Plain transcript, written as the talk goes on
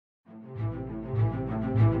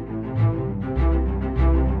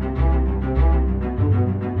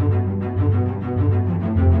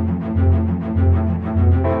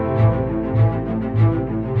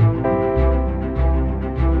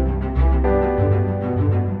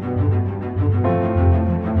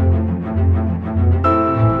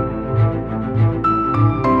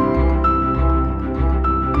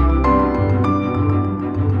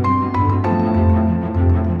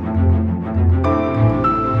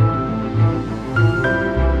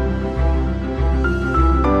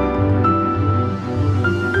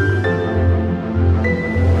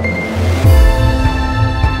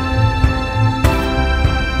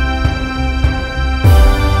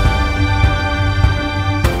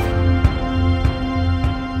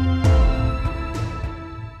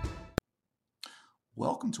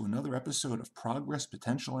episode of Progress,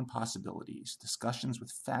 Potential, and Possibilities, discussions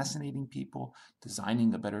with fascinating people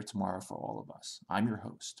designing a better tomorrow for all of us. I'm your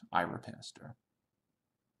host, Ira Pastor.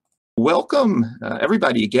 Welcome,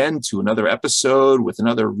 everybody, again to another episode with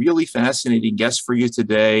another really fascinating guest for you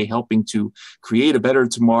today, helping to create a better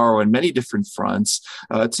tomorrow on many different fronts.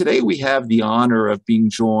 Today, we have the honor of being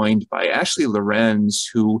joined by Ashley Llorens,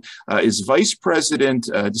 who is Vice President,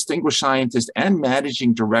 Distinguished Scientist, and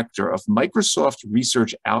Managing Director of Microsoft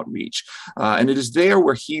Research Outreach. And it is there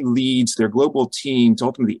where he leads their global team to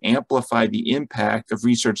ultimately amplify the impact of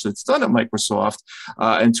research that's done at Microsoft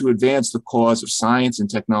and to advance the cause of science and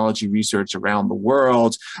technology research around the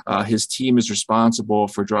world. His team is responsible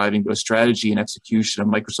for driving both strategy and execution of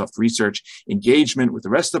Microsoft research engagement with the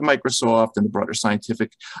rest of Microsoft and the broader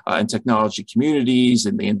scientific and technology communities,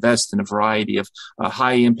 and they invest in a variety of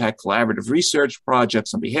high-impact collaborative research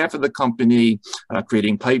projects on behalf of the company,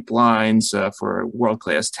 creating pipelines for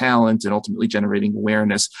world-class talent and ultimately generating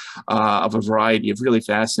awareness of a variety of really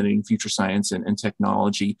fascinating future science and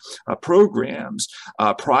technology programs.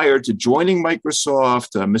 Prior to joining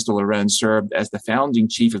Microsoft, Mr. Llorens served as the founding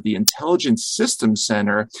chief of the Intelligence Systems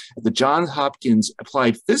Center at the Johns Hopkins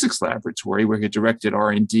Applied Physics Laboratory, where he directed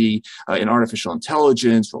R&D in artificial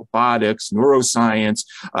intelligence, robotics, neuroscience,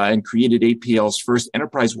 and created APL's first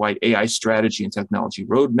enterprise-wide AI strategy and technology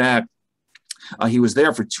roadmap. He was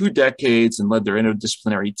there for 2 decades and led their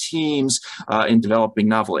interdisciplinary teams in developing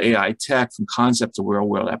novel AI tech from concept to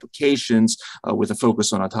real-world applications with a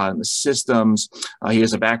focus on autonomous systems. He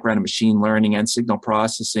has a background in machine learning and signal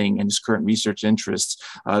processing, and his current research interests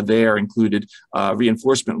there included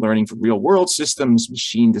reinforcement learning for real-world systems,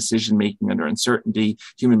 machine decision-making under uncertainty,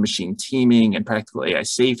 human-machine teaming, and practical AI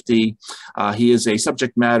safety. He is a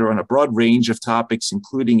subject matter on a broad range of topics,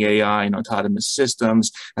 including AI and autonomous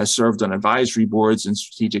systems, has served on advisory boards and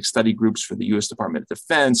strategic study groups for the U.S. Department of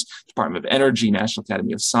Defense, Department of Energy, National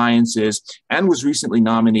Academy of Sciences, and was recently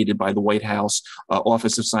nominated by the White House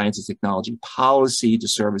Office of Science and Technology Policy to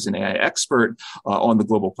serve as an AI expert on the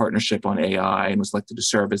Global Partnership on AI, and was elected to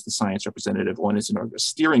serve as the science representative on its inaugural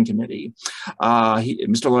steering committee.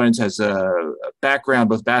 Mr. Llorens has a background,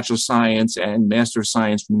 both Bachelor of Science and Master of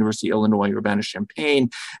Science from University of Illinois, Urbana-Champaign,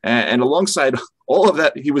 and alongside all of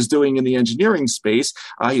that he was doing in the engineering space,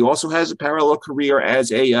 he also has a parallel career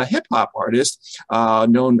as a hip-hop artist,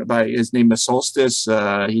 known by his name as Solstice.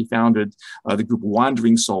 He founded the group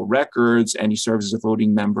Wandering Soul Records, and he serves as a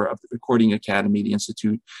voting member of the Recording Academy, the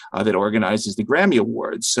institute that organizes the Grammy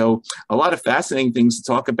Awards. So a lot of fascinating things to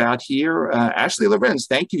talk about here. Ashley Llorens,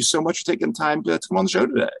 thank you so much for taking the time to come on the show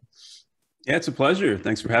today. Yeah, it's a pleasure.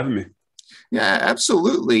 Thanks for having me. Yeah,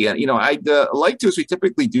 absolutely. I'd like to, as we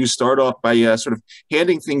typically do, start off by sort of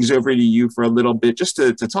handing things over to you for a little bit, just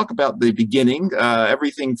to talk about the beginning,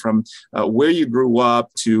 everything from where you grew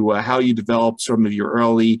up to how you developed some of your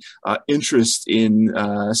early interest in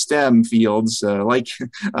STEM fields like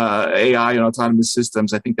AI and autonomous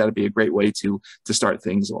systems. I think that'd be a great way to start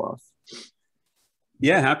things off.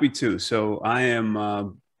 Yeah, happy to. So I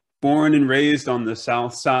am born and raised on the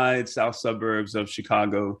south suburbs of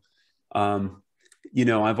Chicago.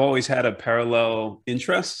 I've always had a parallel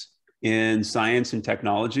interest in science and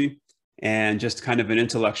technology and just kind of an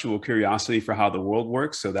intellectual curiosity for how the world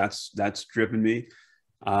works. So that's driven me.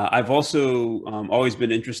 I've also always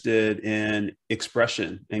been interested in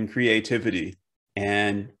expression and creativity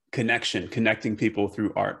and connecting people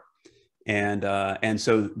through art. And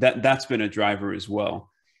so that's been a driver as well.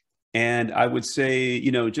 And I would say,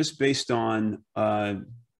 just based on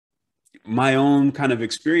my own kind of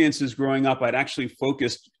experiences growing up, I'd actually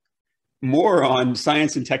focused more on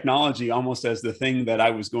science and technology almost as the thing that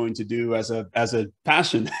I was going to do as a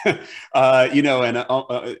passion,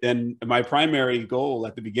 and my primary goal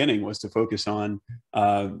at the beginning was to focus on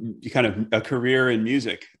kind of a career in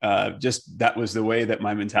music. Just that was the way that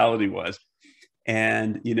my mentality was.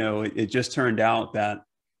 And, it just turned out that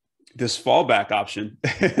this fallback option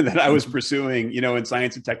that I was pursuing, in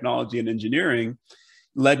science and technology and engineering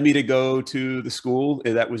led me to go to the school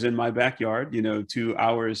that was in my backyard, 2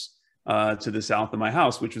 hours to the south of my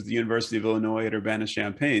house, which was the University of Illinois at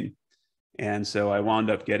Urbana-Champaign. And so I wound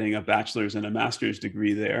up getting a bachelor's and a master's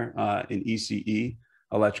degree there in ECE,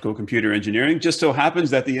 electrical computer engineering. Just so happens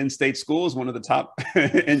that the in-state school is one of the top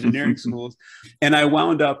engineering schools. And I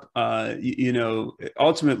wound up,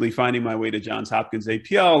 ultimately finding my way to Johns Hopkins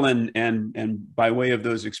APL, and by way of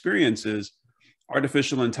those experiences,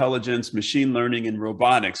 artificial intelligence, machine learning, and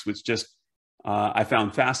robotics, which just I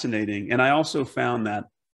found fascinating. And I also found that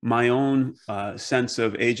my own sense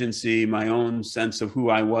of agency, my own sense of who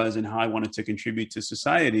I was and how I wanted to contribute to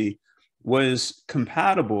society was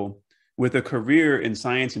compatible with a career in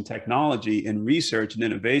science and technology and research and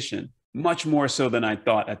innovation, much more so than I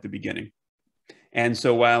thought at the beginning. And so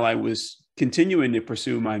while I was continuing to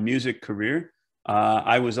pursue my music career,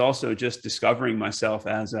 I was also just discovering myself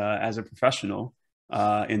as a professional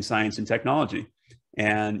in science and technology.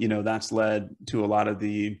 And, that's led to a lot of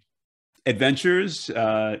the adventures,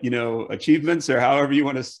 achievements, or however you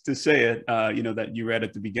want to say it, that you read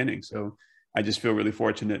at the beginning. So I just feel really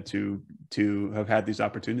fortunate to have had these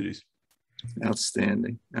opportunities.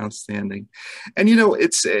 Outstanding. And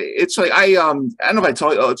it's like I don't know if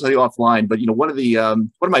I'll tell you offline, but one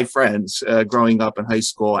of my friends growing up in high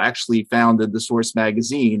school actually founded the Source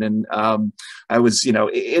magazine, and I was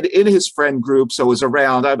in his friend group, so I was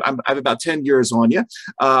around. I'm about 10 years on you,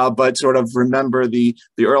 but sort of remember the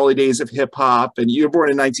early days of hip hop. And you were born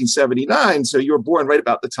in 1979, so you were born right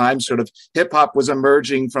about the time sort of hip hop was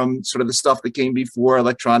emerging from sort of the stuff that came before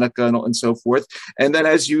electronica and so forth. And then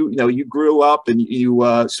as you grew up and you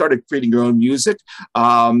started creating your own music,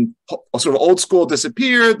 sort of old school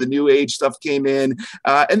disappeared, the new age stuff came in,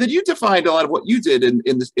 and then you defined a lot of what you did in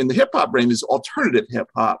the hip hop realm as alternative hip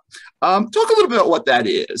hop. Talk a little bit about what that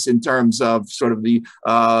is in terms of sort of the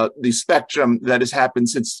spectrum that has happened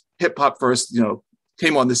since hip hop first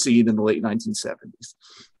came on the scene in the late 1970s.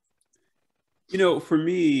 For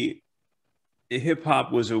me, hip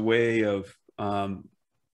hop was a way of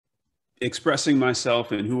expressing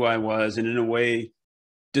myself and who I was, and in a way,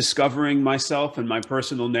 discovering myself and my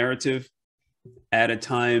personal narrative at a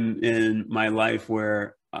time in my life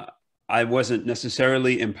where I wasn't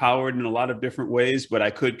necessarily empowered in a lot of different ways, but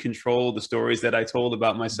I could control the stories that I told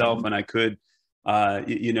about myself, mm-hmm. and I could,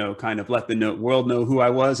 kind of let the world know who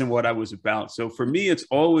I was and what I was about. So for me, it's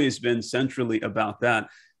always been centrally about that.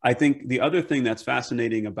 I think the other thing that's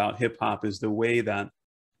fascinating about hip hop is the way that,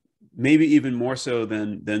 maybe even more so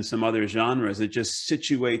than some other genres, it just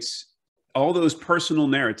situates all those personal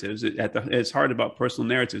narratives. It's hard about personal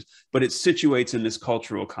narratives, but it situates in this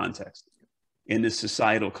cultural context, in this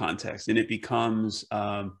societal context, and it becomes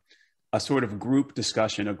a sort of group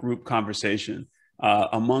discussion, a group conversation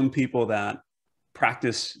among people that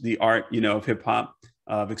practice the art, of hip hop,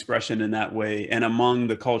 of expression in that way, and among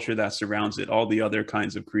the culture that surrounds it, all the other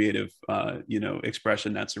kinds of creative,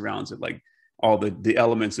 expression that surrounds it, like all the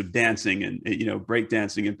elements of dancing and,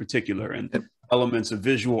 breakdancing in particular, and elements of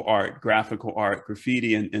visual art, graphical art,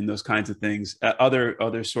 graffiti, and those kinds of things,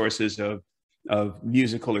 other sources of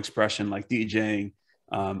musical expression like DJing,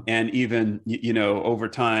 and even, over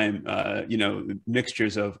time,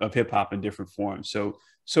 mixtures of hip hop in different forms.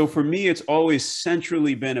 So for me, it's always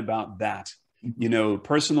centrally been about that,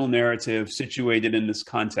 personal narrative situated in this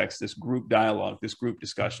context, this group dialogue, this group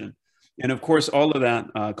discussion. And of course, all of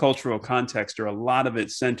that cultural context, or a lot of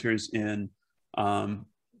it, centers in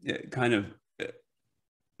kind of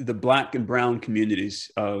the Black and brown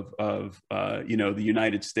communities of the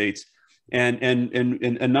United States. And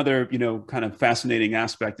another kind of fascinating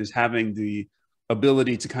aspect is having the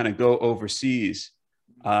ability to kind of go overseas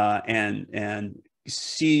and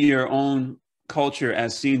see your own culture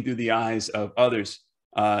as seen through the eyes of others,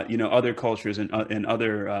 other cultures and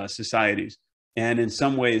other societies. And in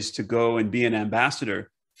some ways, to go and be an ambassador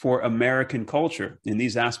for American culture in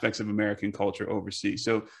these aspects of American culture overseas.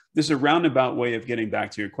 So this is a roundabout way of getting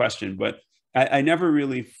back to your question, but I never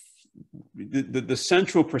really, the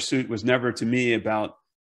central pursuit was never to me about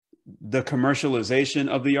the commercialization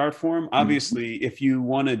of the art form. Obviously, if you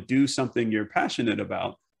want to do something you're passionate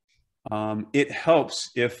about, it helps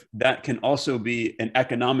if that can also be an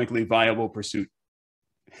economically viable pursuit.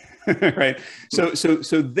 Right.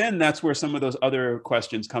 So then that's where some of those other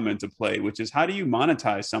questions come into play, which is, how do you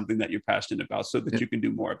monetize something that you're passionate about so that you can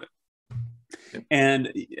do more of it? And,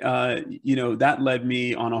 that led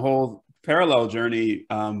me on a whole parallel journey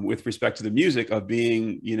with respect to the music of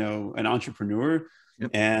being, an entrepreneur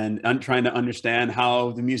and trying to understand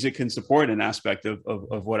how the music can support an aspect of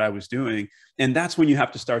what I was doing. And that's when you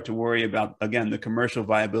have to start to worry about, again, the commercial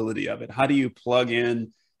viability of it. How do you plug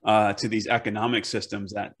in to these economic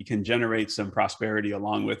systems that you can generate some prosperity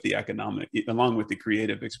along with the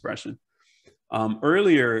creative expression?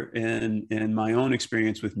 Earlier in my own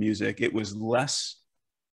experience with music, it was less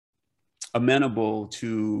amenable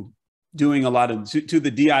to doing a lot of to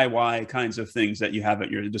the DIY kinds of things that you have at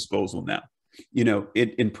your disposal now.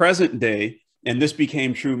 In present day, and this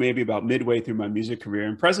became true maybe about midway through my music career,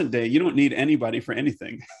 in present day, you don't need anybody for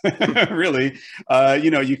anything, really.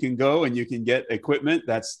 You can go and you can get equipment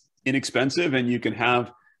that's inexpensive, and you can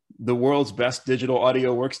have the world's best digital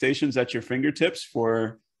audio workstations at your fingertips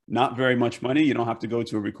for not very much money. You don't have to go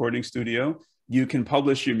to a recording studio. You can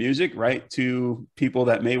publish your music right to people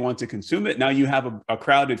that may want to consume it. Now you have a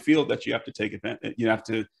crowded field that you have to take advantage. You have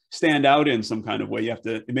to stand out in some kind of way. You have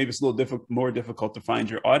to, maybe it's a little more difficult to find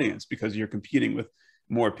your audience because you're competing with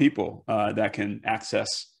more people that can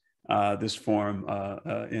access this form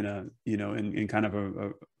in a, in kind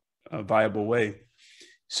of a viable way.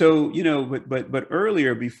 So, but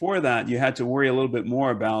earlier, before that, you had to worry a little bit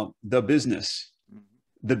more about the business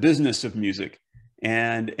of music.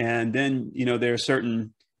 And then, there are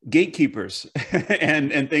certain gatekeepers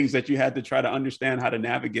and things that you had to try to understand how to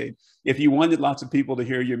navigate. If you wanted lots of people to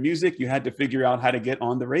hear your music, you had to figure out how to get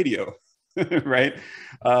on the radio, right?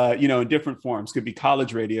 In different forms. Could be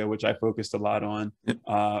college radio, which I focused a lot on,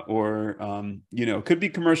 or could be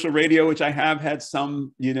commercial radio, which I have had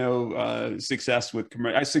some, success with.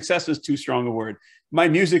 Success is too strong a word. My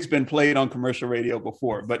music's been played on commercial radio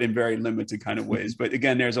before, but in very limited kind of ways. But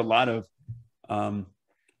again, there's a lot of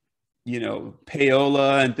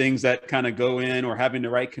payola and things that kind of go in, or having the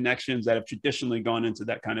right connections that have traditionally gone into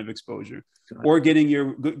that kind of exposure. Or getting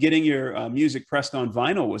your music pressed on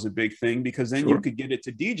vinyl was a big thing, because then you could get it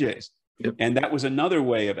to DJs. Yep. And that was another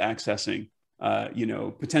way of accessing,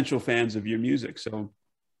 potential fans of your music. So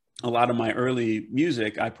a lot of my early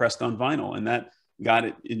music I pressed on vinyl, and that got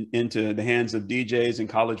it into the hands of DJs and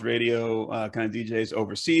college radio kind of DJs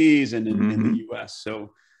overseas and in the US.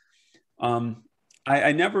 So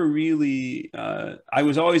I never really, I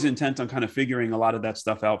was always intent on kind of figuring a lot of that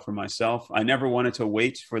stuff out for myself. I never wanted to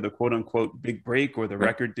wait for the quote unquote big break or the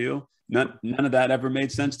record deal. None of that ever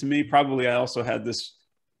made sense to me. Probably I also had this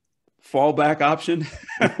fallback option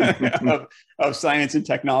of science and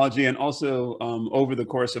technology. And also over the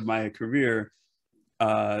course of my career,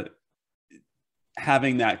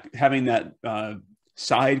 having that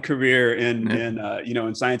side career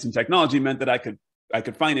in science and technology meant that I could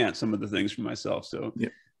finance some of the things for myself. So,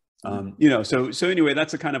 so anyway,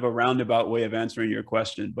 that's a kind of a roundabout way of answering your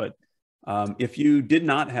question. But if you did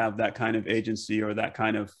not have that kind of agency or that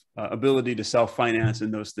kind of ability to self-finance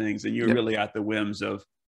in those things, then you're really at the whims of,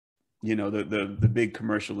 the big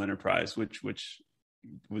commercial enterprise, which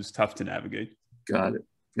was tough to navigate. Got it.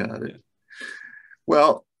 Yeah.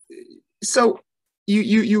 Well, so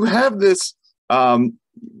you have this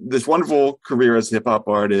this wonderful career as a hip hop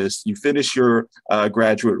artist. You finish your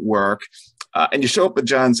graduate work, and you show up at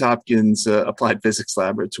Johns Hopkins Applied Physics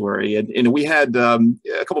Laboratory. And we had a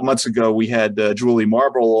couple months ago, we had Julie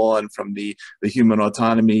Marble on from the Human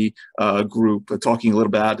Autonomy group, talking a little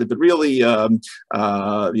about it. But really,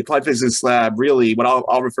 the Applied Physics Lab, really what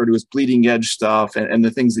I'll refer to as bleeding edge stuff, and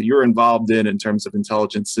the things that you're involved in terms of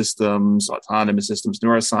intelligent systems, autonomous systems,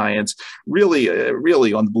 neuroscience,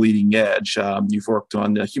 really on the bleeding edge. You've worked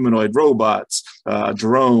on humanoid robots,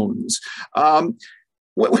 drones.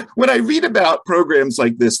 When I read about programs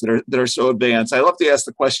like this that are so advanced, I love to ask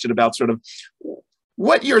the question about sort of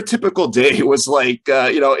what your typical day was like,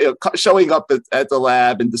 showing up at the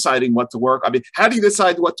lab and deciding what to work. I mean, how do you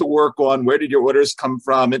decide what to work on? Where did your orders come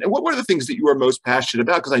from? And what were the things that you were most passionate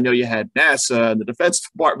about? Because I know you had NASA and the Defense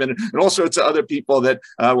Department and all sorts of other people that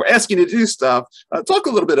were asking you to do stuff. Talk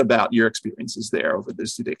a little bit about your experiences there over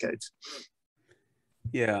those 2 decades.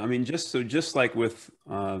 Yeah, I mean, just like with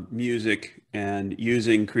music and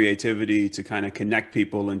using creativity to kind of connect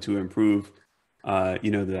people and to improve,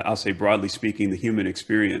 I'll say broadly speaking, the human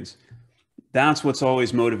experience. That's what's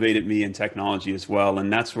always motivated me in technology as well.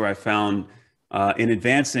 And that's where I found in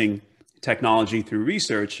advancing technology through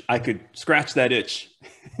research, I could scratch that itch,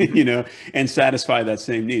 and satisfy that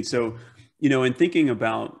same need. So, in thinking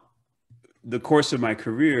about the course of my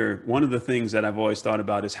career, one of the things that I've always thought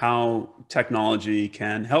about is how technology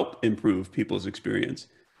can help improve people's experience.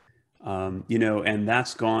 And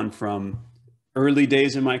that's gone from early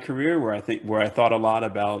days in my career where I thought a lot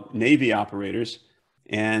about Navy operators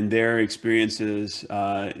and their experiences,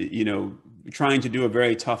 trying to do a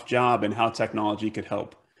very tough job and how technology could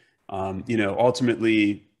help,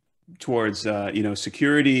 ultimately towards,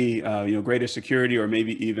 security, greater security, or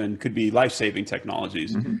maybe even could be life-saving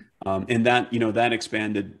technologies. Mm-hmm. And that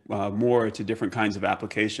expanded more to different kinds of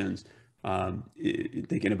applications,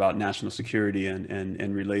 thinking about national security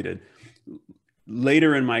and related.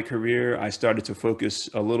 Later in my career, I started to focus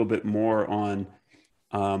a little bit more on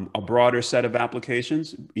a broader set of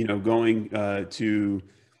applications, going to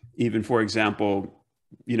even, for example,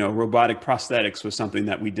 robotic prosthetics was something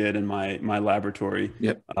that we did in my laboratory.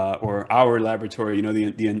 Yep. Or our laboratory,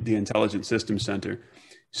 the Intelligent Systems Center.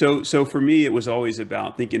 So for me, it was always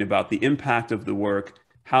about thinking about the impact of the work,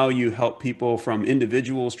 how you help people from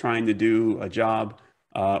individuals trying to do a job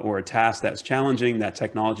or a task that's challenging, that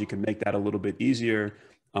technology can make that a little bit easier,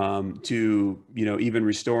 to, even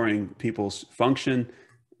restoring people's function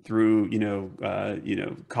through,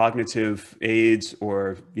 cognitive aids,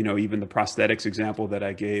 or, even the prosthetics example that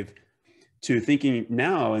I gave, to thinking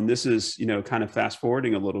now, and this is, kind of fast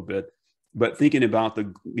forwarding a little bit, but thinking about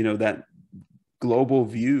that global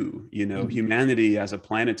view, humanity as a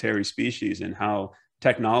planetary species, and how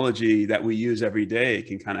technology that we use every day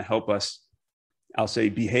can kind of help us, I'll say,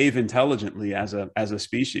 behave intelligently as a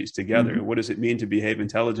species together. Mm-hmm. What does it mean to behave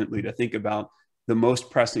intelligently? To think about the most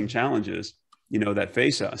pressing challenges, that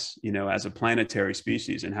face us, as a planetary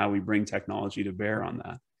species, and how we bring technology to bear on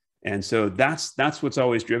that. And so that's what's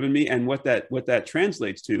always driven me. And what that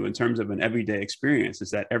translates to in terms of an everyday experience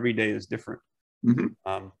is that every day is different.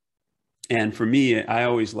 Mm-hmm. And for me, I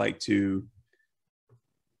always like to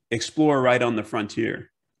explore right on the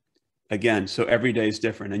frontier. Again, so every day is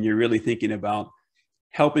different. And you're really thinking about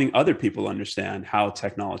helping other people understand how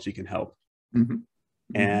technology can help. Mm-hmm.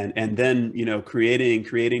 And then,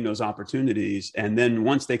 creating those opportunities. And then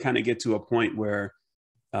once they kind of get to a point where,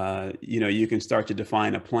 you can start to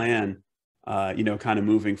define a plan, kind of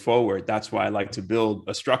moving forward. That's why I like to build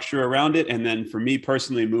a structure around it. And then for me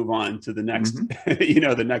personally, move on to the next,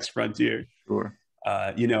 mm-hmm. The next frontier. Sure.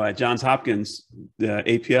 At Johns Hopkins, the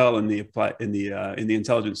APL in the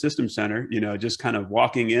Intelligent Systems Center, just kind of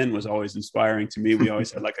walking in was always inspiring to me. We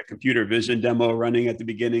always had like a computer vision demo running at the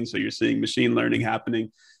beginning. So you're seeing machine learning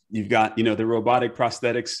happening. You've got, the robotic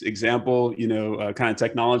prosthetics example, kind of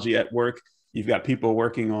technology at work. You've got people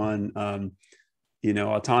working on,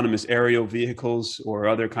 autonomous aerial vehicles or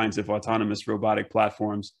other kinds of autonomous robotic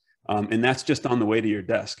platforms. And that's just on the way to your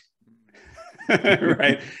desk.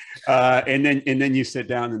 Right. And then you sit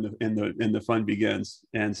down and the fun begins.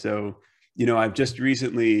 And so, I've just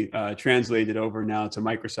recently translated over now to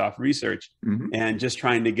Microsoft Research, mm-hmm. and just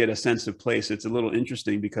trying to get a sense of place. It's a little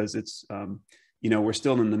interesting because it's, we're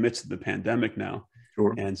still in the midst of the pandemic now.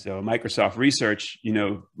 Sure. And so Microsoft Research,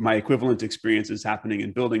 my equivalent experience is happening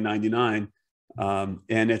in Building 99.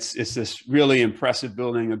 And it's this really impressive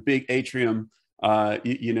building, a big atrium, a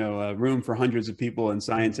room for hundreds of people and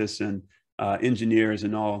scientists and engineers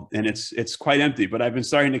and all. And it's quite empty, but I've been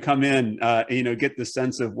starting to come in, get the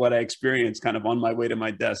sense of what I experienced kind of on my way to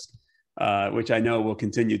my desk, which I know will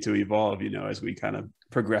continue to evolve, as we kind of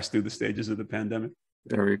progress through the stages of the pandemic.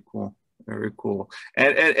 Very cool. Very cool.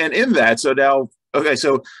 And in that, so now, okay,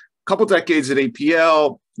 so a couple decades at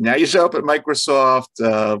APL, now you show up at Microsoft,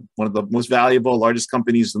 one of the most valuable, largest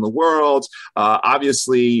companies in the world.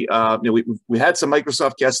 Obviously, we had some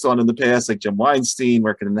Microsoft guests on in the past, like Jim Weinstein,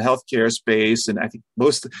 working in the healthcare space. And I think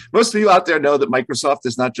most of you out there know that Microsoft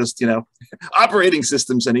is not just, operating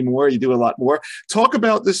systems anymore. You do a lot more. Talk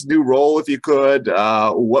about this new role, if you could.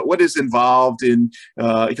 What is involved in,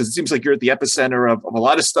 because it seems like you're at the epicenter of a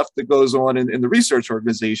lot of stuff that goes on in the research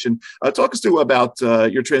organization. Talk us through about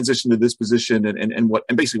your transition to this position and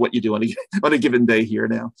basically what you do on a given day here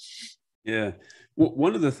now. Yeah. Well,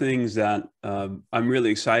 one of the things that I'm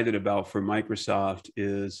really excited about for Microsoft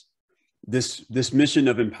is this mission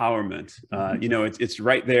of empowerment. It's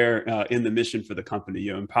right there in the mission for the company.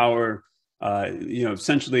 Empower,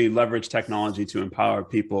 essentially leverage technology to empower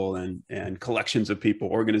people and collections of people,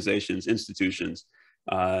 organizations, institutions,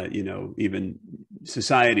 even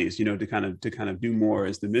societies, to kind of do more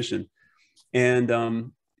as the mission.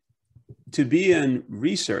 And to be in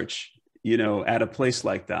research, at a place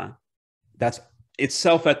like that, that's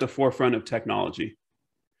itself at the forefront of technology.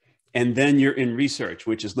 And then you're in research,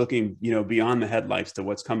 which is looking, beyond the headlights to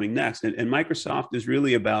what's coming next. And Microsoft is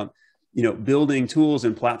really about, building tools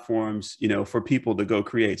and platforms, for people to go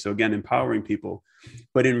create. So again, empowering people.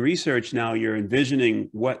 But in research now, you're envisioning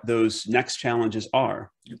what those next challenges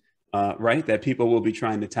are, right? That people will be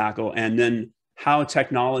trying to tackle. And then how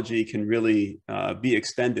technology can really be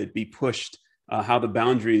extended, be pushed, how the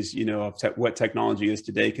boundaries, of what technology is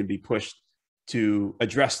today can be pushed to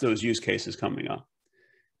address those use cases coming up.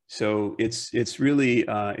 So it's really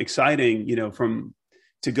exciting,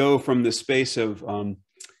 to go from the space of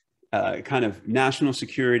kind of national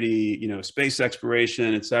security, space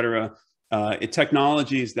exploration, et cetera,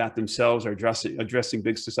 technologies that themselves are addressing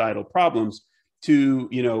big societal problems, to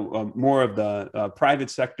more of the private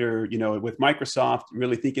sector, with Microsoft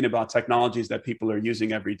really thinking about technologies that people are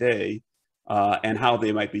using every day, and how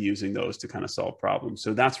they might be using those to kind of solve problems.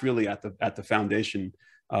 So that's really at the foundation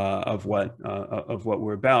of what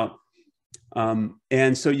we're about.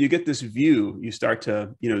 And so you get this view, you start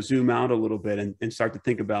to zoom out a little bit and start to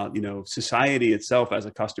think about society itself as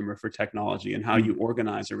a customer for technology and how you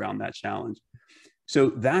organize around that challenge. So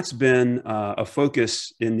that's been a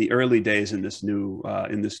focus in the early days in this new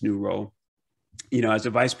role. as a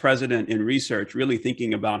vice president in research, really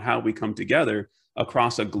thinking about how we come together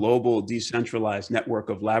across a global decentralized network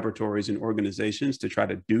of laboratories and organizations to try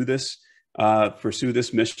to do this, pursue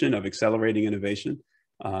this mission of accelerating innovation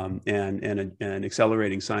and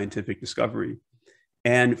accelerating scientific discovery.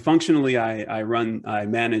 And functionally, I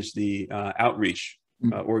manage the outreach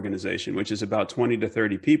organization, which is about 20 to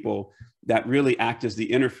 30 people that really act as the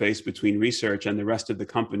interface between research and the rest of the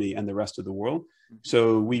company and the rest of the world.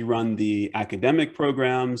 So we run the academic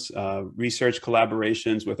programs, research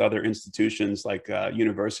collaborations with other institutions like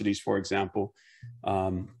universities, for example.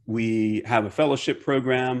 We have a fellowship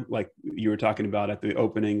program, like you were talking about at the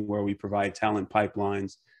opening, where we provide talent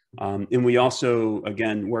pipelines. And we also,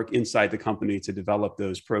 again, work inside the company to develop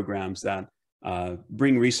those programs that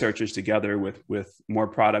bring researchers together with more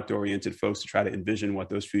product-oriented folks to try to envision what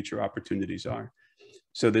those future opportunities are.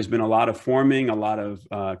 So there's been a lot of forming, a lot of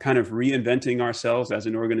kind of reinventing ourselves as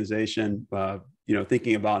an organization,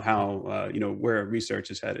 thinking about how, where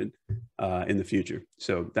research is headed in the future.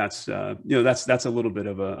 So that's a little bit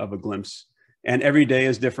of a glimpse. And every day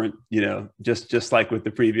is different, just like with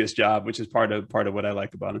the previous job, which is part of what I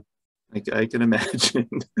like about it. I can imagine.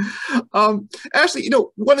 Actually,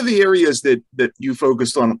 one of the areas that you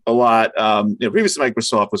focused on a lot, previous to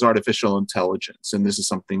Microsoft, was artificial intelligence, and this is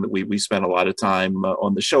something that we spent a lot of time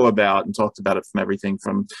on the show about, and talked about it from everything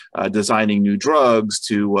from designing new drugs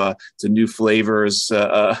to new flavors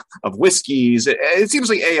of whiskeys. It seems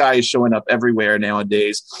like AI is showing up everywhere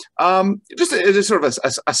nowadays. Just as sort of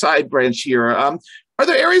a side branch here. Are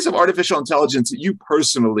there areas of artificial intelligence that you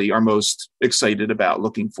personally are most excited about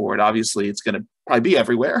looking forward? Obviously, it's going to probably be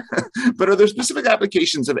everywhere, but are there specific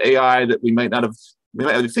applications of AI that we might not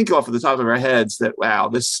think off at the top of our heads that, wow,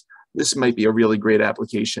 this might be a really great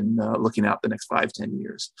application looking out the next 5-10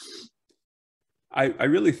 years? I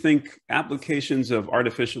really think applications of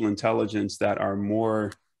artificial intelligence that are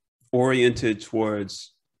more oriented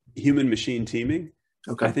towards human-machine teaming,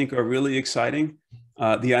 I think are really exciting.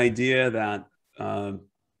 The idea that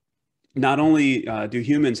not only do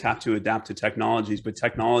humans have to adapt to technologies, but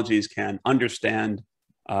technologies can understand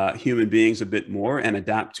human beings a bit more and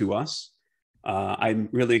adapt to us. I'm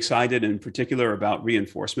really excited in particular about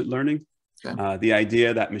reinforcement learning. Okay. The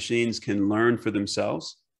idea that machines can learn for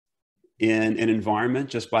themselves in an environment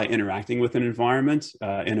just by interacting with an environment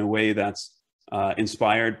in a way that's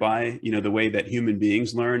inspired by, the way that human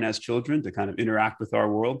beings learn as children to kind of interact with our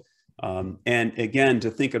world. And again, to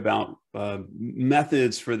think about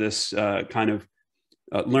methods for this kind of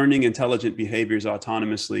learning intelligent behaviors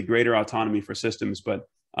autonomously, greater autonomy for systems, but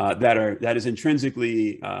that is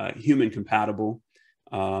intrinsically human compatible,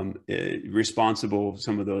 responsible,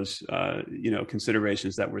 some of those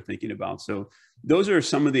considerations that we're thinking about. So those are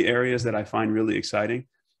some of the areas that I find really exciting.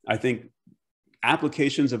 I think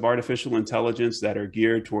applications of artificial intelligence that are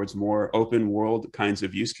geared towards more open world kinds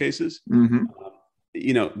of use cases. Mm-hmm.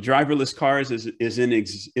 Driverless cars is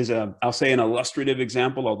I'll say an illustrative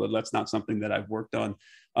example, although that's not something that I've worked on.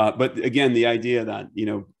 But again, the idea that,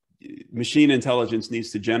 machine intelligence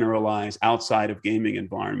needs to generalize outside of gaming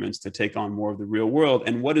environments to take on more of the real world.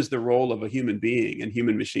 And what is the role of a human being and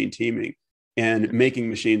human machine teaming and making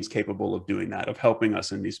machines capable of doing that, of helping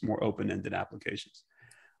us in these more open-ended applications.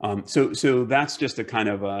 So that's just a kind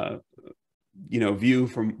of view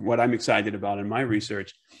from what I'm excited about in my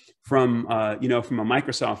research. From a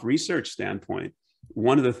Microsoft research standpoint,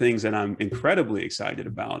 one of the things that I'm incredibly excited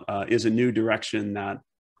about is a new direction that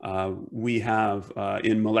we have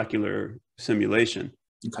in molecular simulation,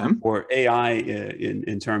 or AI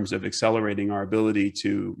in terms of accelerating our ability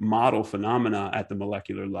to model phenomena at the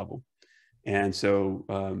molecular level. And so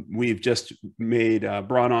we've just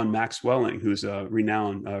brought on Max Welling, who's a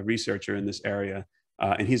renowned researcher in this area.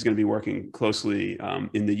 And he's going to be working closely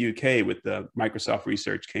in the UK with the Microsoft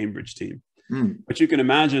Research Cambridge team. But you can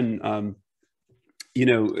imagine, a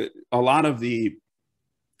lot of the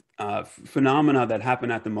phenomena that happen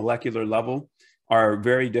at the molecular level are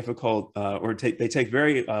very difficult, or they take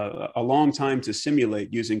a long time to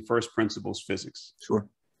simulate using first principles physics. Sure.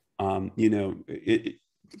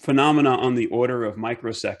 Phenomena on the order of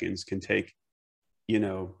microseconds can take,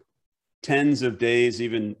 tens of days,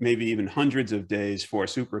 maybe even hundreds of days for a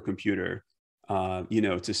supercomputer,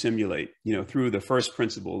 to simulate, through the first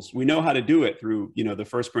principles. We know how to do it through, the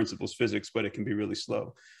first principles physics, but it can be really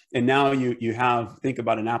slow. And now think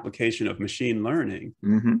about an application of machine learning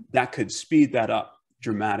that could speed that up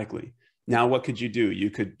dramatically. Now, what could you do?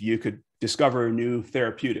 You could discover new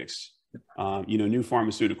therapeutics, new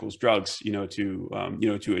pharmaceuticals, drugs,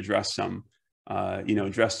 to address some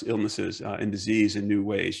address illnesses and disease in new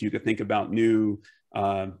ways. You could think about new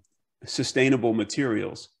sustainable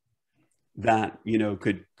materials that,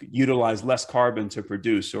 could utilize less carbon to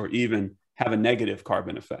produce or even have a negative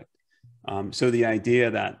carbon effect. So the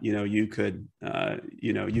idea that, you could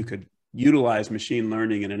utilize machine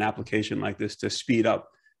learning in an application like this to speed up,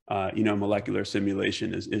 molecular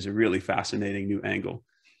simulation is a really fascinating new angle.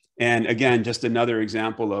 And again, just another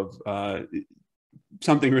example of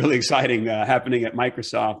something really exciting happening at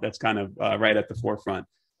Microsoft that's kind of right at the forefront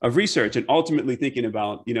of research, and ultimately thinking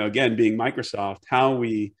about, again, being Microsoft, how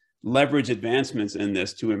we leverage advancements in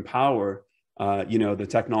this to empower, the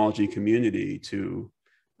technology community to,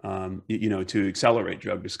 to accelerate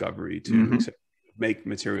drug discovery, to make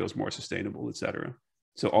materials more sustainable, et cetera.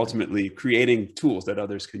 So ultimately creating tools that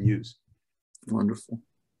others can use. Wonderful.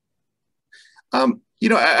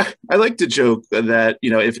 I like to joke that,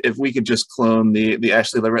 if we could just clone the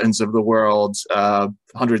Ashley Llorens of the world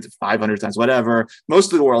 100 to 500 times, whatever,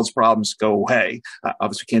 most of the world's problems go away.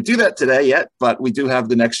 Obviously, we can't do that today yet, but we do have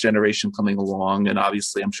the next generation coming along. And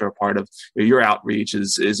obviously, I'm sure a part of your outreach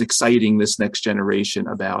is exciting this next generation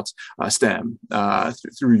about STEM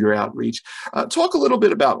through your outreach. Talk a little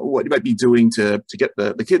bit about what you might be doing to get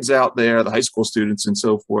the kids out there, the high school students and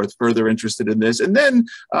so forth, further interested in this. And then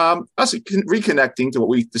us reconnecting to what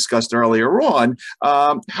we discussed earlier on,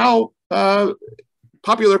 how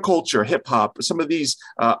popular culture, hip hop, some of these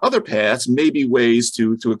other paths may be ways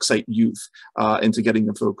to excite youth into getting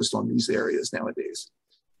them focused on these areas nowadays.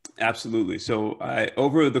 Absolutely. So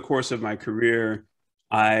over the course of my career,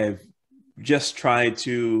 I've just tried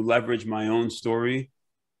to leverage my own story,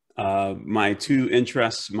 my two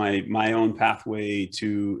interests, my own pathway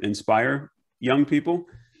to inspire young people.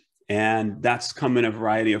 And that's come in a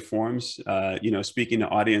variety of forms, speaking to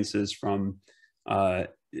audiences from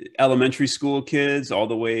elementary school kids all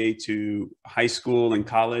the way to high school and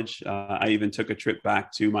college. I even took a trip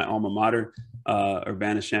back to my alma mater,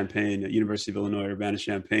 Urbana-Champaign, University of Illinois,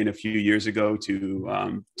 Urbana-Champaign, a few years ago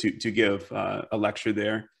to give a lecture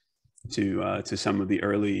there to some of the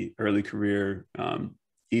early career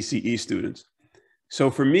ECE students. So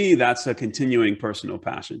for me, that's a continuing personal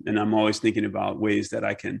passion, and I'm always thinking about ways that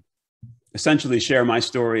I can essentially share my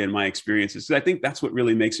story and my experiences. So I think that's what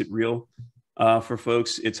really makes it real for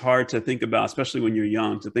folks. It's hard to think about, especially when you're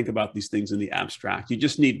young, to think about these things in the abstract. You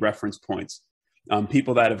just need reference points,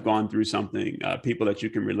 people that have gone through something, people that you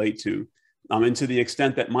can relate to. And to the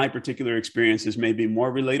extent that my particular experiences may be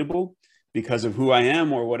more relatable because of who I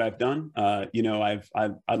am or what I've done,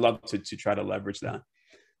 I'd love to try to leverage that.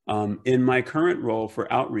 In my current role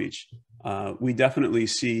for outreach, we definitely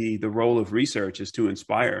see the role of research is to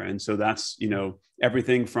inspire. And so that's,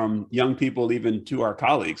 everything from young people, even to our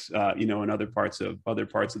colleagues, in other parts of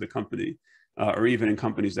the company, or even in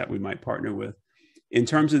companies that we might partner with. In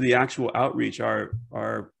terms of the actual outreach, our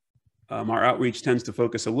outreach tends to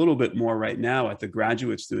focus a little bit more right now at the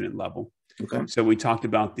graduate student level. Okay. So we talked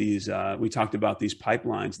about these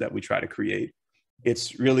pipelines that we try to create.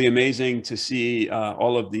 It's really amazing to see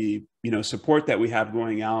all of the support that we have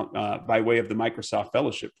going out by way of the Microsoft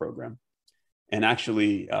Fellowship Program, and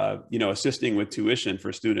actually assisting with tuition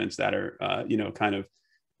for students that are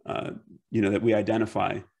that we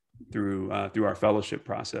identify through our fellowship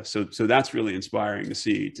process. So that's really inspiring to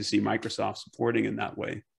see Microsoft supporting in that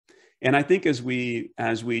way. And I think as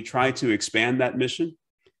we try to expand that mission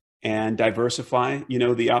and diversify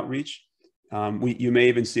the outreach, you may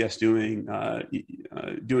even see us doing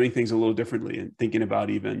things a little differently and thinking about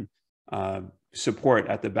even support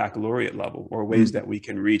at the baccalaureate level, or ways that we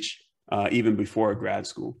can reach even before grad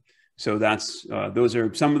school. So those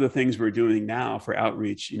are some of the things we're doing now for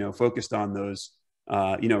outreach, focused on those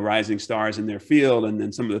rising stars in their field, and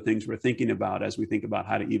then some of the things we're thinking about as we think about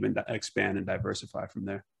how to even expand and diversify from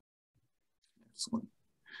there. Excellent.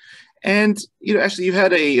 And actually, you've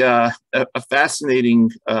had a fascinating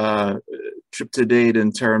trip to date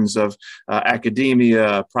in terms of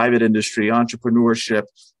academia, private industry, entrepreneurship.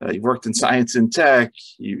 You've worked in science and tech.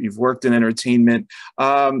 You've worked in entertainment.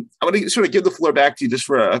 I want to sort of give the floor back to you just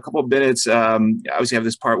for a couple of minutes. I obviously have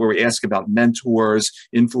this part where we ask about mentors,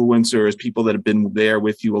 influencers, people that have been there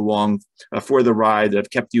with you along for the ride, that have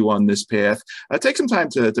kept you on this path. Take some time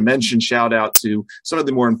to mention, shout out to some of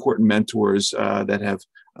the more important mentors that have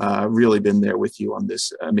really been there with you on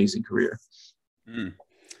this amazing career.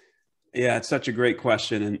 Yeah, it's such a great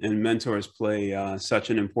question, and mentors play such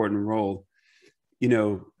an important role.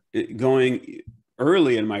 Going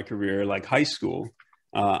early in my career, like high school,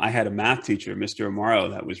 I had a math teacher, Mr.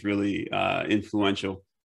 Amaro, that was really influential.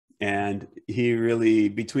 And he really,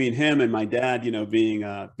 between him and my dad, being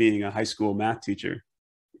a high school math teacher,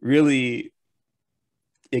 really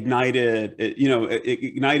ignited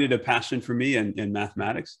a passion for me in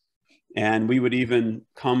mathematics. And we would even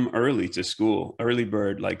come early to school, early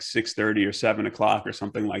bird, like 6:30 or 7 o'clock or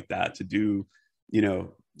something like that, to do,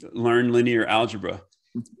 learn linear algebra.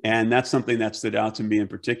 And that's something that stood out to me in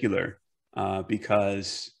particular,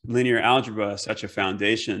 because linear algebra is such a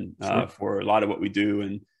foundation for a lot of what we do,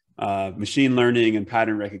 and machine learning and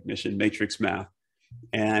pattern recognition, matrix math.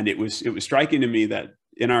 And it was striking to me that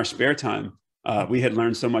in our spare time, we had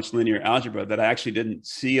learned so much linear algebra that I actually didn't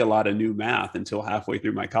see a lot of new math until halfway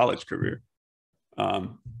through my college career,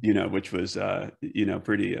 which was,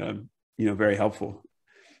 pretty, very helpful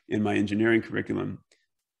in my engineering curriculum.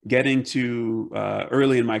 Getting to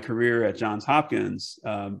early in my career at Johns Hopkins,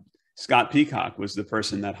 Scott Peacock was the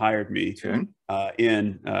person that hired me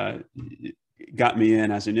got me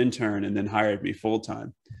in as an intern and then hired me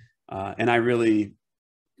full-time. And I really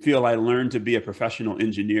feel I learned to be a professional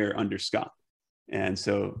engineer under Scott. And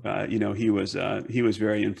so, he was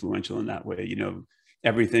very influential in that way.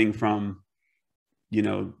 Everything from,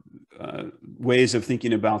 ways of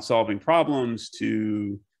thinking about solving problems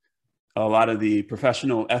to a lot of the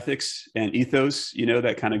professional ethics and ethos,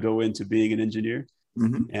 that kind of go into being an engineer.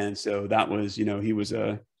 Mm-hmm. And so that was, he was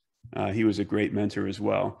a great mentor as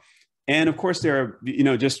well. And of course, there are,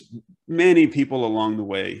 just many people along the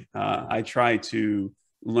way. I try to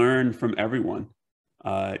learn from everyone.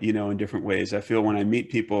 In different ways. I feel when I meet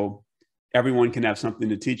people, everyone can have something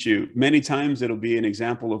to teach you. Many times it'll be an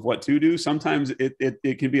example of what to do. Sometimes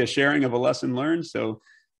it can be a sharing of a lesson learned. So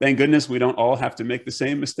thank goodness we don't all have to make the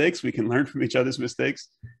same mistakes. We can learn from each other's mistakes.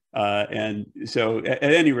 And so at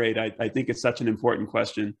any rate, I think it's such an important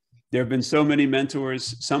question. There have been so many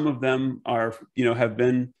mentors. Some of them are, have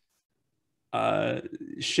been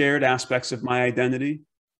shared aspects of my identity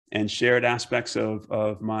and shared aspects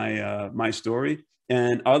of my story.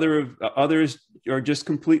 And others are just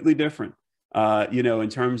completely different, in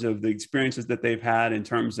terms of the experiences that they've had, in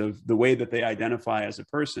terms of the way that they identify as a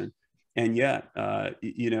person, and yet,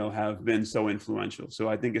 have been so influential. So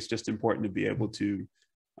I think it's just important to be able to,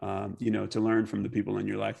 to learn from the people in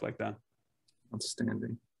your life like that.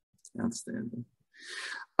 Outstanding.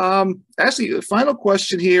 Actually, the final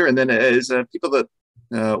question here, and then as people that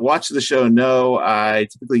watch the show know, I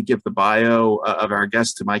typically give the bio of our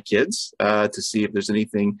guests to my kids to see if there's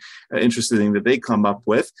anything interesting that they come up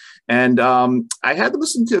with. And I had to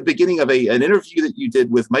listen to the beginning of an interview that you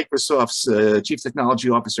did with Microsoft's Chief Technology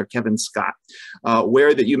Officer, Kevin Scott,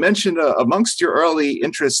 where that you mentioned amongst your early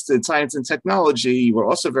interests in science and technology, you were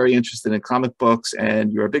also very interested in comic books,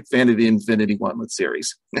 and you're a big fan of the Infinity Gauntlet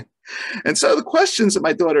series. And so the questions that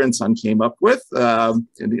my daughter and son came up with, and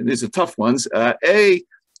these are tough ones. A,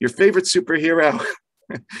 your favorite superhero,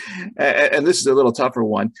 and this is a little tougher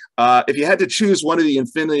one. If you had to choose one of the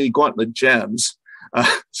Infinity Gauntlet gems,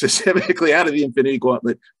 specifically out of the Infinity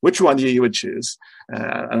Gauntlet, which one you would choose?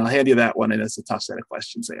 And I'll hand you that one, and it's a tough set of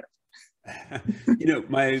questions there.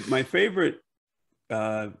 My favorite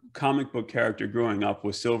comic book character growing up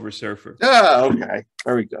was Silver Surfer. Oh, okay.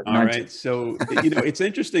 Very good. All right. So, it's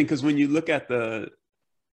interesting because when you look at the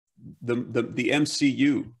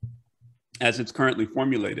MCU as it's currently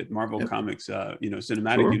formulated, Marvel Comics,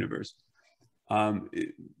 cinematic universe,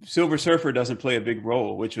 Silver Surfer doesn't play a big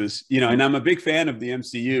role, which was, and I'm a big fan of the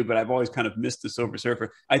MCU, but I've always kind of missed the Silver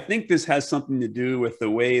Surfer. I think this has something to do with the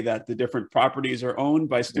way that the different properties are owned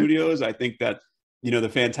by studios. I think that, the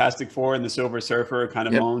Fantastic Four and the Silver Surfer are kind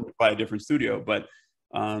of owned by a different studio. But,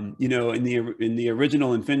 in the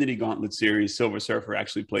original Infinity Gauntlet series, Silver Surfer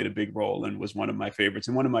actually played a big role and was one of my favorites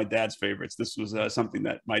and one of my dad's favorites. This was something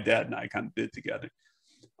that my dad and I kind of did together.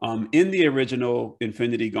 In the original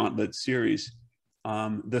Infinity Gauntlet series,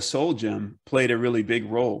 the Soul Gem played a really big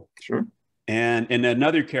role. Sure. And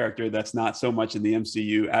another character that's not so much in the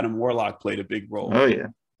MCU, Adam Warlock, played a big role. Oh, yeah.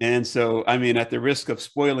 And so, at the risk of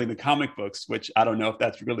spoiling the comic books, which I don't know if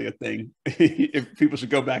that's really a thing, if people should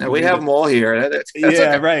go back. No, we have them all here. That's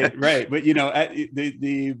okay. Right. But,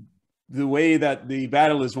 the way that the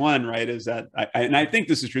battle is won, right, is that, and I think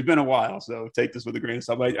this is true, it's been a while, so take this with a grain of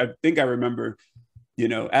salt. I think I remember,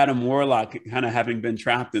 Adam Warlock kind of having been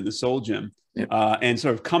trapped in the Soul Gem. And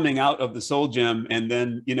sort of coming out of the Soul Gem and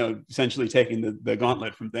then, essentially taking the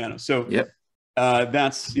gauntlet from Thanos. So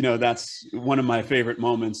that's one of my favorite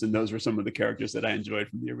moments. And those were some of the characters that I enjoyed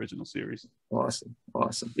from the original series. Awesome.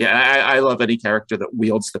 Yeah, I love any character that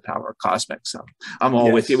wields the power of cosmic. So I'm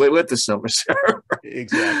all with you with the Silver Surfer.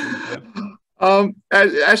 Exactly. Yeah.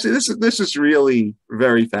 Actually, this is really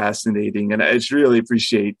very fascinating. And I just really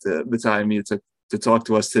appreciate the time you took to talk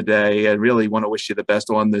to us today. I really want to wish you the best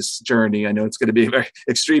on this journey. I know it's going to be very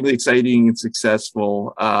extremely exciting and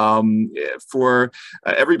successful. For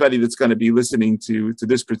everybody that's going to be listening to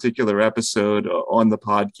this particular episode on the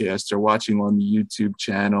podcast or watching on the YouTube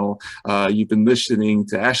channel, you've been listening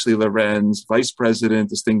to Ashley Llorens, Vice President,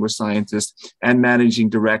 Distinguished Scientist, and Managing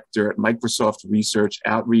Director at Microsoft Research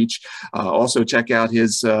Outreach. Also check out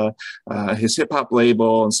his hip hop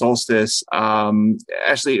label and Solstice.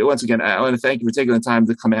 Ashley, once again, I want to thank you for taking the time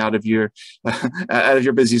to come out of your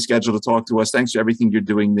busy schedule to talk to us. Thanks for everything you're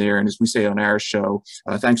doing there. And as we say on our show,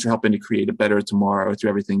 thanks for helping to create a better tomorrow through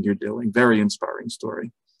everything you're doing. Very inspiring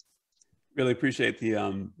story. Really appreciate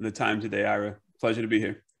the time today, Ira. Pleasure to be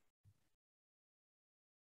here.